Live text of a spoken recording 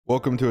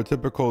Welcome to a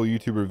typical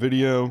YouTuber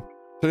video.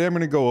 Today I'm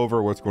going to go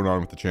over what's going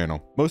on with the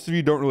channel. Most of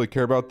you don't really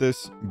care about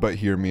this, but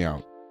hear me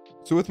out.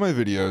 So with my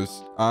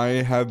videos,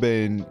 I have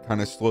been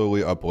kind of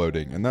slowly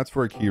uploading, and that's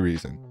for a key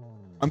reason.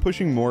 I'm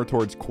pushing more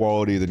towards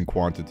quality than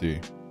quantity.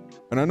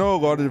 And I know a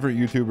lot of different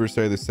YouTubers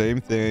say the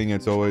same thing.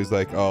 It's always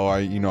like, oh,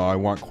 I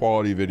want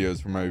quality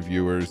videos for my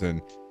viewers,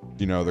 and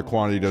the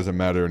quantity doesn't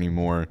matter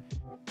anymore.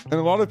 And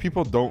a lot of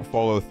people don't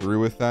follow through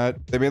with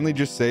that. They mainly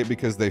just say it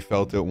because they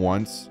felt it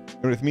once.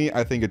 And with me,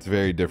 I think it's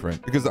very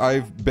different because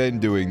I've been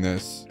doing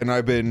this and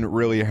I've been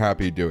really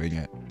happy doing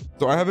it.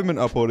 So I haven't been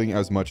uploading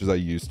as much as I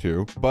used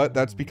to, but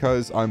that's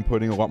because I'm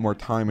putting a lot more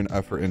time and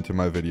effort into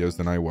my videos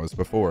than I was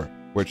before,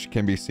 which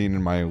can be seen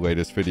in my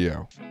latest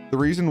video. The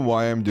reason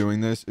why I'm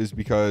doing this is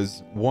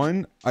because,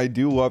 one, I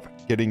do love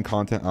getting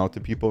content out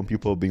to people and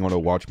people being able to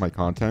watch my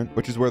content,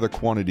 which is where the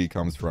quantity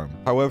comes from.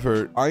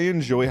 However, I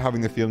enjoy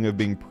having the feeling of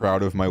being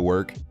proud of my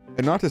work.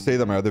 And not to say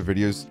that my other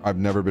videos I've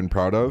never been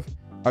proud of.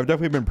 I've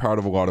definitely been proud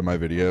of a lot of my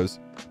videos.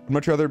 I'd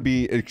much rather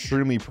be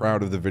extremely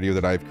proud of the video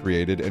that I've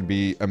created and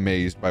be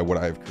amazed by what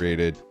I've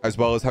created, as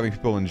well as having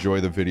people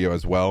enjoy the video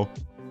as well.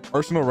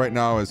 Arsenal right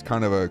now is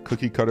kind of a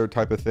cookie cutter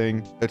type of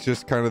thing. It's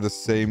just kind of the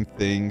same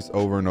things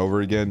over and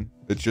over again.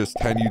 It's just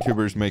 10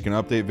 YouTubers make an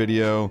update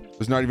video.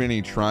 There's not even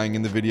any trying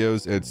in the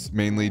videos. It's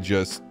mainly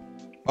just,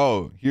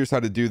 oh, here's how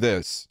to do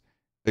this.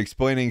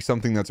 Explaining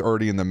something that's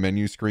already in the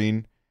menu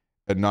screen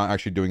and not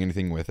actually doing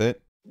anything with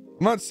it.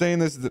 I'm not saying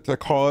this to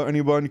call out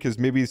anyone, because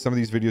maybe some of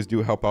these videos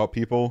do help out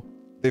people.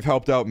 They've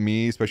helped out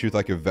me, especially with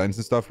like events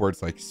and stuff where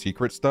it's like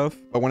secret stuff.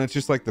 But when it's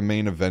just like the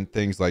main event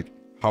things, like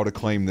how to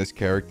claim this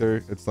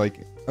character, it's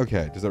like,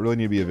 okay, does that really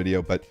need to be a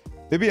video? But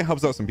maybe it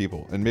helps out some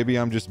people, and maybe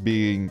I'm just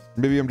being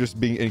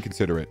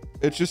inconsiderate.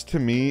 It's just, to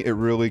me, it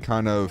really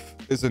kind of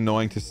is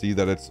annoying to see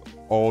that it's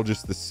all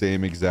just the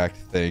same exact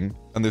thing,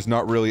 and there's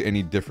not really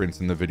any difference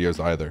in the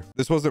videos either.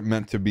 This wasn't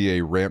meant to be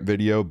a rant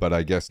video, but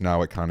I guess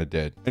now it kind of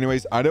did.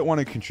 Anyways, I don't want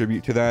to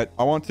contribute to that.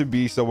 I want to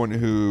be someone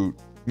who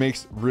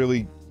makes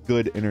really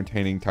good,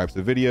 entertaining types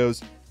of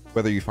videos.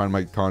 Whether you find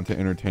my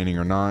content entertaining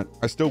or not,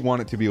 I still want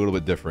it to be a little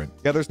bit different.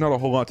 Yeah, there's not a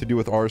whole lot to do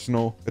with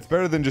Arsenal. It's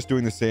better than just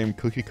doing the same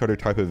cookie cutter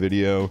type of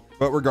video.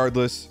 But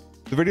regardless,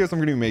 the videos I'm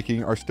going to be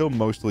making are still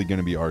mostly going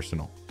to be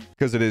Arsenal,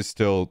 because it is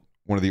still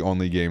one of the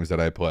only games that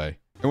I play.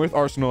 And with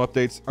Arsenal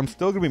updates, I'm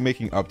still going to be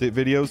making update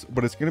videos,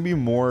 but it's going to be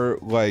more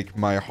like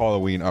my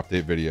Halloween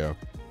update video,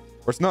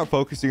 where it's not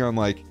focusing on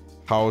like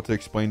how to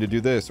explain to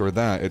do this or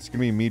that. It's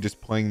going to be me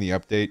just playing the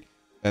update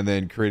and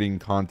then creating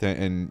content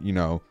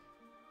and,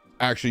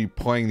 actually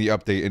playing the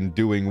update and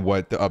doing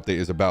what the update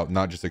is about,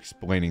 not just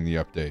explaining the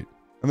update.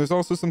 And there's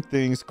also some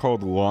things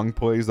called long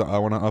plays that I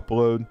want to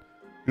upload. If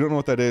you don't know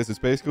what that is, it's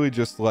basically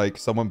just like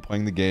someone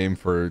playing the game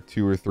for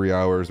 2 or 3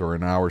 hours or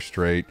an hour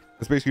straight.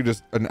 It's basically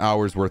just an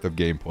hour's worth of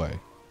gameplay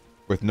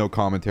with no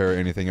commentary or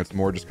anything. It's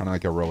more just kind of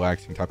like a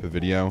relaxing type of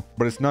video,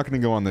 but it's not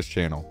going to go on this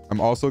channel. I'm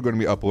also going to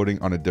be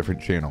uploading on a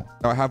different channel.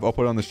 Now, I have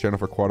uploaded on this channel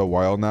for quite a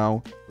while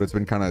now, but it's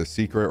been kind of a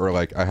secret, or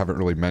like I haven't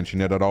really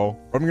mentioned it at all.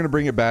 But I'm going to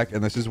bring it back,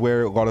 and this is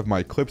where a lot of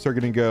my clips are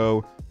going to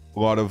go. A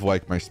lot of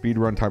like my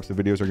speedrun types of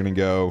videos are going to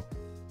go,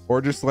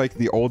 or just like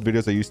the old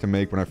videos I used to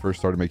make when I first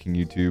started making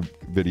YouTube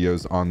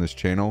videos on this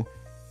channel.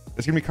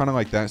 It's going to be kind of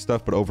like that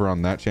stuff, but over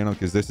on that channel,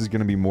 because this is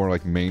going to be more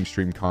like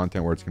mainstream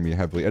content where it's going to be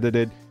heavily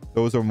edited.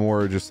 Those are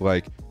more just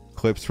like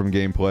clips from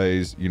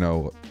gameplays,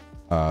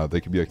 they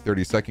could be like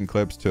 30-second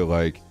clips to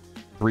like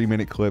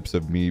 3-minute clips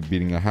of me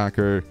beating a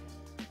hacker.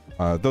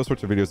 Those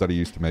sorts of videos that I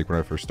used to make when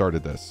I first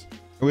started this.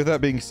 And with that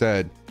being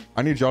said,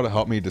 I need y'all to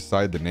help me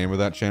decide the name of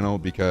that channel,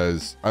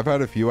 because I've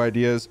had a few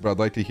ideas, but I'd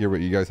like to hear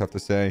what you guys have to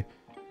say.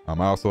 I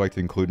also like to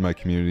include my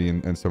community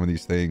in some of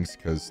these things,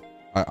 because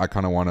I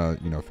kind of want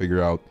to,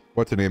 figure out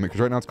what to name it.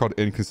 Because right now it's called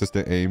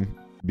Inconsistent Aim,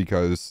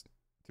 because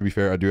to be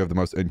fair, I do have the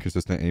most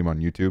inconsistent aim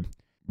on YouTube.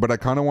 But I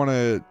kind of want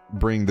to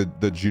bring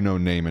the Juno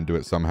name into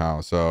it somehow.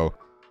 So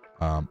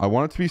I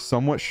want it to be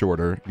somewhat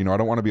shorter. I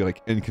don't want to be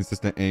like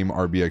Inconsistent Aim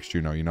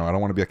RBXJuno. I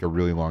don't want to be like a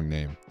really long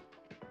name.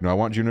 I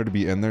want Juno to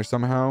be in there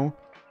somehow.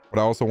 But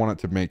I also want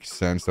it to make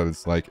sense that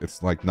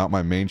it's like not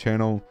my main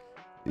channel.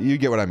 You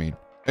get what I mean.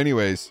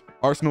 Anyways,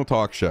 Arsenal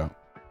Talk Show.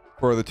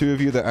 For the 2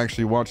 of you that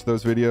actually watch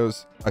those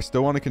videos, I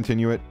still want to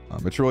continue it.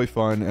 It's really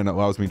fun, and it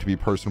allows me to be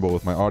personable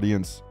with my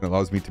audience. And it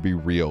allows me to be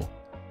real.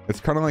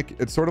 It's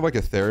sort of like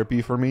a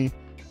therapy for me.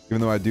 Even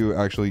though I do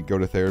actually go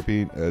to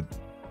therapy,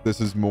 this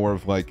is more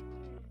of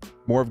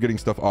getting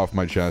stuff off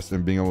my chest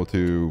and being able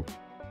to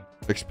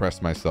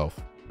express myself.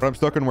 But I'm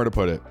stuck on where to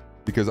put it,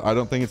 because I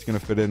don't think it's going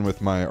to fit in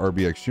with my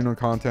RBXJuno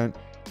content.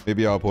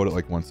 Maybe I'll upload it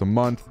like once a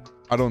month.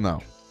 I don't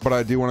know. But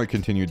I do want to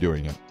continue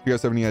doing it. If you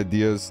guys have any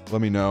ideas,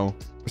 let me know.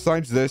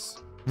 Besides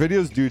this,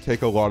 videos do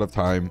take a lot of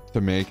time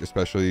to make,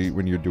 especially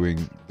when you're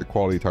doing the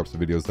quality types of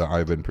videos that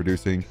I've been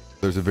producing.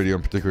 There's a video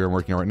in particular I'm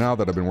working on right now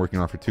that I've been working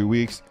on for 2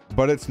 weeks,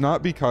 but it's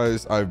not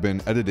because I've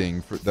been editing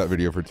for that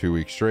video for 2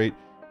 weeks straight.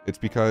 It's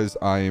because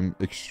I'm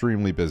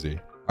extremely busy.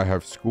 I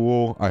have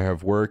school, I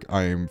have work,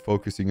 I am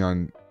focusing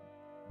on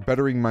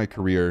bettering my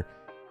career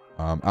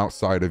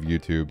outside of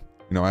YouTube.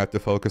 I have to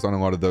focus on a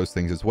lot of those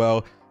things as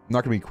well.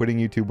 not gonna be quitting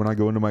YouTube when I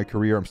go into my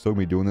career. I'm still gonna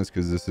be doing this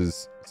because this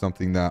is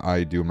something that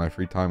I do in my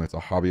free time. It's a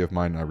hobby of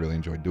mine and I really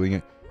enjoy doing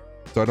it.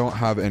 So I don't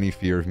have any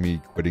fear of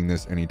me quitting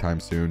this anytime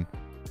soon,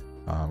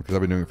 because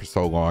I've been doing it for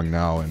so long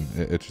now, and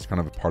it's just kind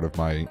of a part of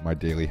my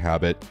daily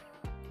habit,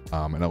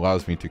 and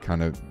allows me to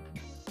kind of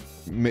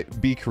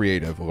be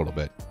creative a little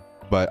bit.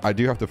 But I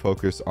do have to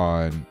focus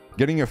on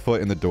getting a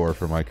foot in the door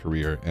for my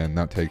career, and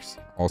that takes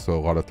also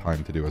a lot of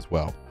time to do as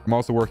well. I'm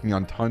also working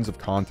on tons of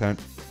content.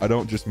 I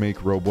don't just make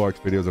Roblox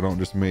videos. I don't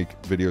just make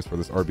videos for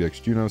this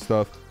RBXJuno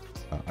stuff.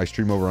 I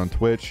stream over on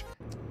Twitch.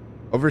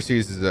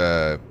 Overseas is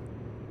a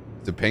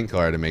paint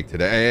color to make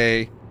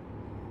today.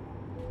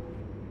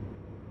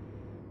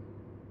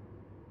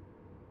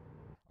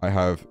 I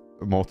have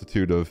a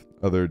multitude of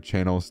other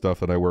channel stuff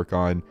that I work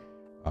on,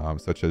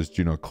 such as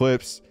Juno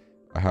Clips.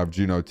 I have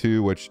Juno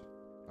 2, which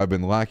I've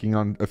been lacking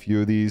on a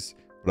few of these,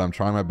 but I'm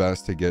trying my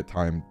best to get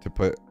time to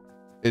put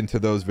into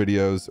those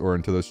videos or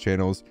into those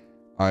channels.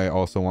 I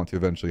also want to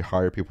eventually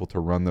hire people to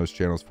run those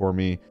channels for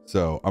me.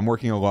 So I'm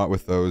working a lot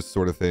with those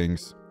sort of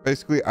things.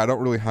 Basically, I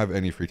don't really have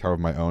any free time of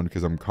my own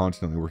because I'm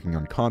constantly working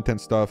on content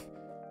stuff,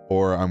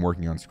 or I'm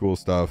working on school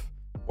stuff,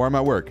 or I'm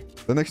at work.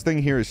 The next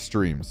thing here is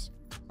streams.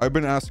 I've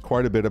been asked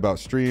quite a bit about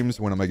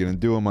streams. When am I going to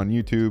do them on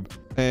YouTube?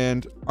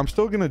 And I'm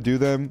still going to do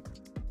them,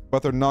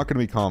 but they're not going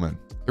to be common.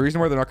 The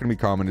reason why they're not going to be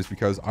common is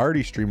because I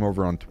already stream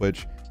over on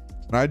Twitch,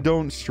 and I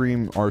don't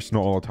stream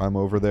Arsenal all the time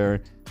over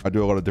there. I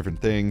do a lot of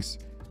different things.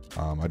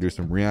 I do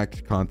some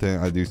React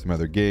content. I do some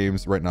other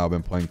games. Right now I've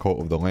been playing Cult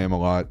of the Lamb a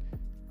lot.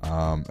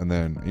 And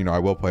then, you know, I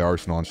will play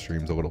Arsenal on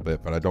streams a little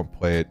bit, but I don't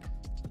play it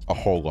a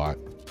whole lot.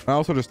 I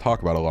also just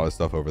talk about a lot of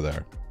stuff over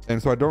there.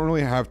 And so I don't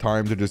really have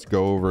time to just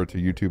go over to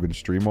YouTube and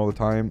stream all the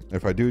time.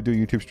 If I do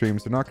YouTube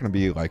streams, they're not going to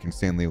be like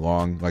insanely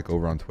long, like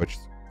over on Twitch.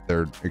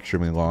 They're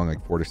extremely long,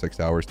 like 4 to 6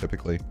 hours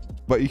typically.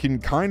 But you can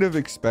kind of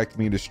expect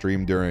me to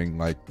stream during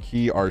like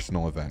key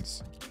Arsenal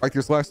events. Like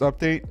this last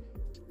update,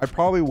 I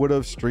probably would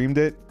have streamed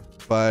it,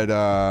 but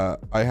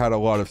I had a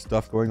lot of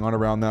stuff going on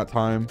around that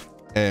time,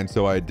 and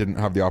so I didn't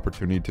have the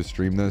opportunity to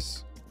stream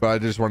this. But I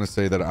just want to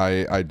say that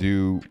I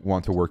do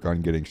want to work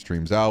on getting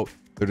streams out.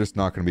 They're just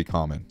not going to be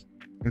common.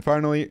 And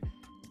finally,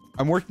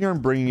 I'm working on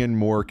bringing in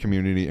more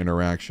community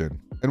interaction.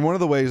 And one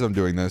of the ways I'm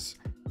doing this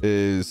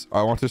is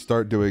I want to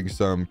start doing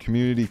some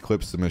community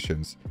clip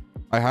submissions.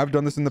 I have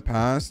done this in the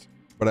past,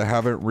 but I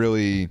haven't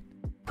really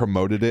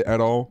promoted it at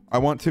all. I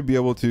want to be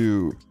able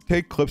to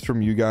take clips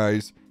from you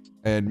guys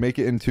and make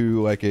it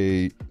into like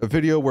a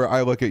video where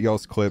I look at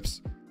y'all's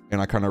clips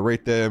and I kind of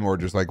rate them or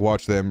just like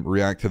watch them,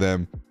 react to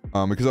them,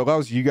 because it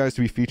allows you guys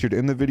to be featured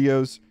in the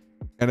videos,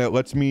 and it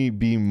lets me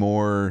be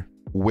more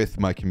with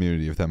my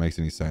community, if that makes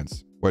any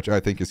sense, which I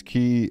think is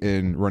key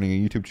in running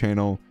a YouTube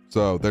channel.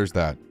 So there's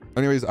that.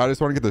 Anyways, I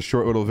just want to get this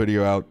short little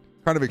video out,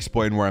 kind of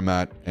explain where I'm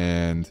at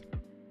and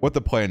what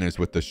the plan is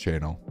with this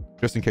channel,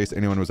 just in case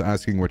anyone was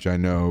asking, which I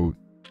know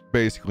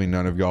basically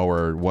none of y'all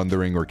were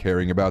wondering or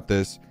caring about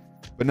this,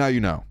 but now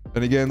you know.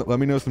 And again, let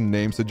me know some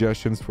name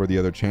suggestions for the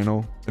other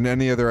channel and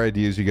any other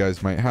ideas you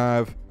guys might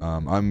have.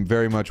 I'm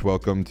very much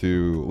welcome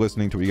to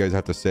listening to what you guys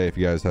have to say if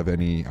you guys have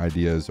any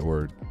ideas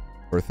or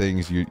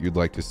things you'd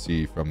like to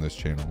see from this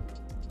channel,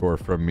 or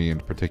from me in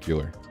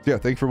particular. So yeah,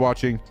 thanks for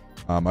watching.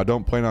 I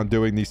don't plan on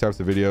doing these types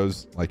of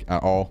videos like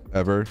at all,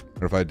 ever.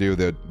 Or if I do,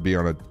 they'd be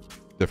on a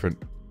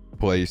different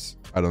place.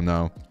 I don't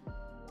know.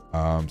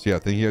 So yeah,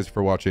 thank you guys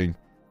for watching,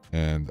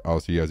 and I'll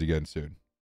see you guys again soon.